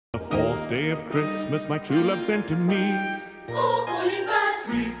day of Christmas my true love sent to me. 4 calling birds,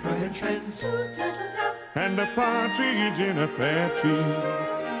 3 French hens, 2 turtle doves, And a partridge in a pear tree.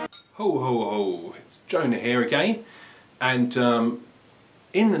 Ho ho ho, it's Jonah here again, and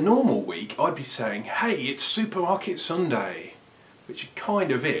in the normal week I'd be saying, hey, it's Supermarket Sunday, which it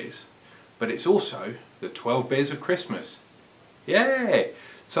kind of is, but it's also the 12 Beers of Christmas. Yay!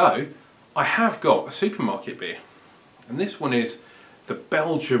 So I have got a supermarket beer, and this one is the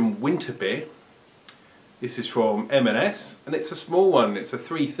Belgian winter beer. This is from M&S, and it's a small one, it's a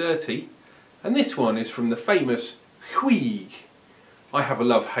 330, and this one is from the famous Huig. I have a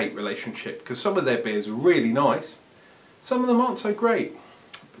love-hate relationship because some of their beers are really nice, some of them aren't so great.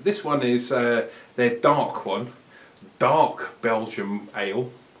 But this one is their dark one, dark Belgian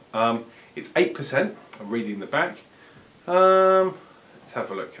ale. It's 8%, I'm reading the back. Let's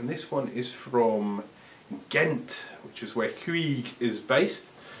have a look, and this one is from Ghent, which is where Huig is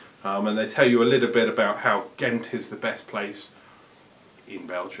based. And they tell you a little bit about how Ghent is the best place in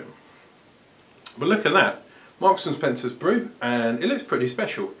Belgium. But look at that, Marks and Spencer's brew, and it looks pretty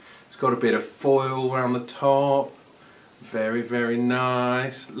special. It's got a bit of foil around the top, very, very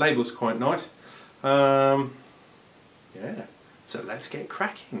nice. Label's quite nice. Yeah, so let's get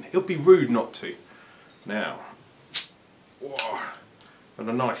cracking. It'll be rude not to. Now, whoa, got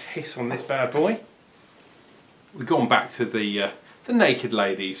a nice hiss on this bad boy. We've gone back to the naked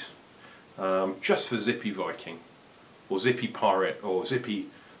ladies, just for Zippy Viking, or Zippy Pirate, or Zippy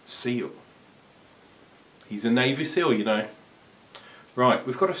Seal. He's a Navy SEAL, you know. Right,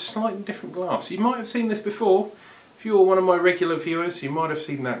 we've got a slightly different glass. You might have seen this before. If you're one of my regular viewers, you might have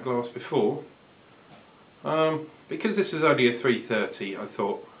seen that glass before. Because this is only a 330, I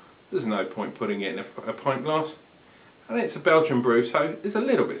thought there's no point putting it in a pint glass. And it's a Belgian brew, so it's a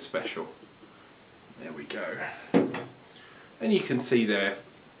little bit special. There we go. And you can see there,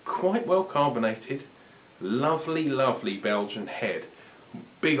 quite well carbonated, lovely, lovely Belgian head.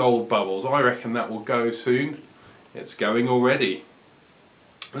 Big old bubbles. I reckon that will go soon. It's going already.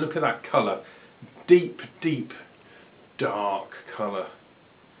 Look at that colour. Deep, deep, dark colour.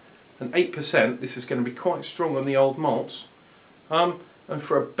 And 8%, this is going to be quite strong on the old malts. And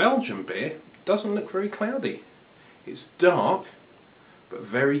for a Belgian beer, it doesn't look very cloudy. It's dark, but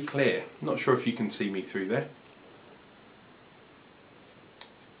very clear. Not sure if you can see me through there.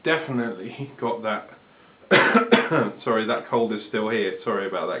 It's definitely got that. Sorry, that cold is still here. Sorry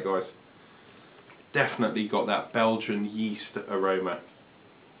about that, guys. Definitely got that Belgian yeast aroma.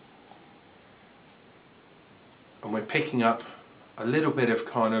 And we're picking up a little bit of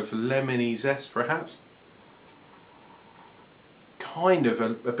kind of lemony zest, perhaps. Kind of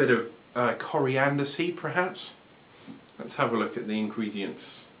a bit of coriander seed, perhaps. Let's have a look at the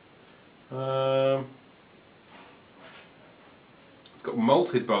ingredients. It's got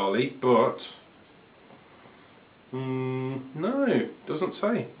malted barley, but no, doesn't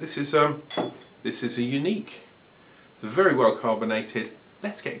say. This is a unique. It's very well carbonated.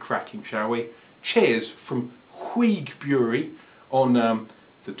 Let's get cracking, shall we? Cheers from Huig Brewery on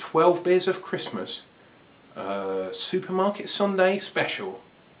the 12 Beers of Christmas Supermarket Sunday special.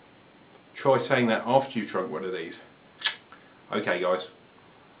 Try saying that after you've drunk one of these. Okay, guys.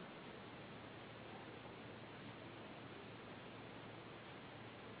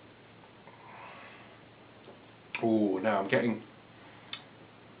 Oh, now I'm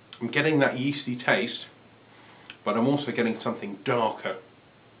getting that yeasty taste, but I'm also getting something darker.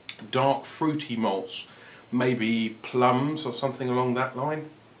 Dark fruity malts, maybe plums or something along that line.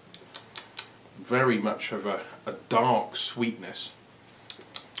 Very much of a dark sweetness.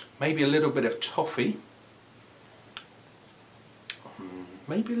 Maybe a little bit of toffee.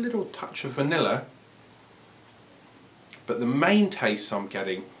 Maybe a little touch of vanilla. But the main taste I'm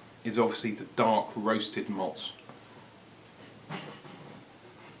getting is obviously the dark roasted malts.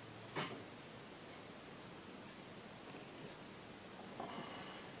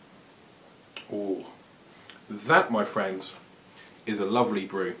 Oh, that, my friends, is a lovely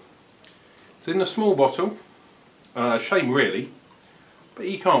brew. It's in a small bottle. Shame really, but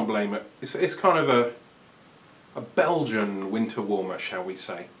you can't blame it. It's kind of a Belgian winter warmer, shall we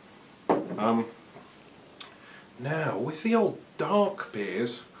say. Now, with the old dark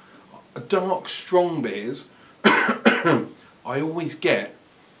beers, dark strong beers, I always get,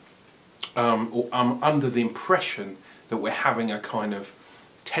 or I'm under the impression that we're having a kind of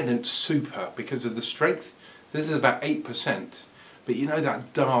Tennant Super because of the strength. This is about 8%, but you know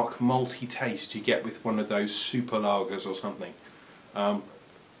that dark malty taste you get with one of those super lagers or something.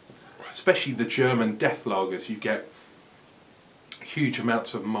 Especially the German death lagers, you get huge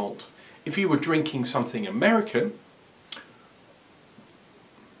amounts of malt. If you were drinking something American,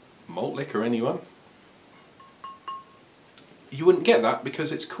 Malt liquor, anyone? You wouldn't get that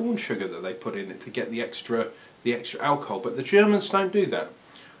because it's corn sugar that they put in it to get the extra alcohol, but the Germans don't do that.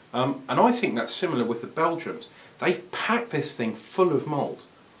 And I think that's similar with the Belgians. They've packed this thing full of malt.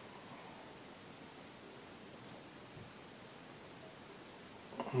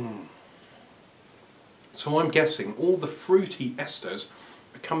 So I'm guessing all the fruity esters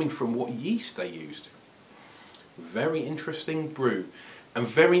are coming from what yeast they used. Very interesting brew, and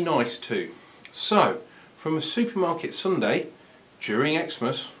very nice too. So, from a supermarket Sunday during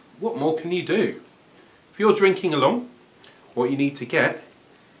Xmas, what more can you do? If you're drinking along, what you need to get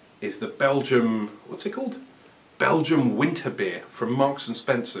is the Belgian, what's it called? Belgian winter beer from Marks and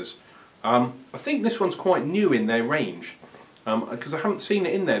Spencer's. I think this one's quite new in their range, because I haven't seen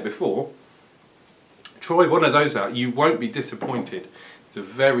it in there before. Try one of those out, you won't be disappointed. It's a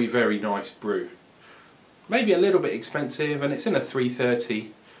very, very nice brew. Maybe a little bit expensive, and it's in a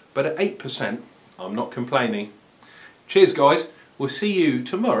 330, but at 8%, I'm not complaining. Cheers guys, we'll see you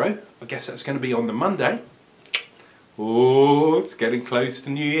tomorrow. I guess that's going to be on the Monday. Oh, it's getting close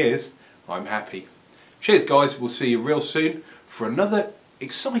to New Year's. I'm happy. Cheers guys, we'll see you real soon for another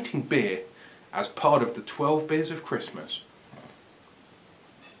exciting beer as part of the 12 Beers of Christmas.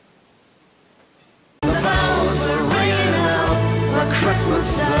 The bells are ringing out for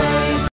Christmas Day.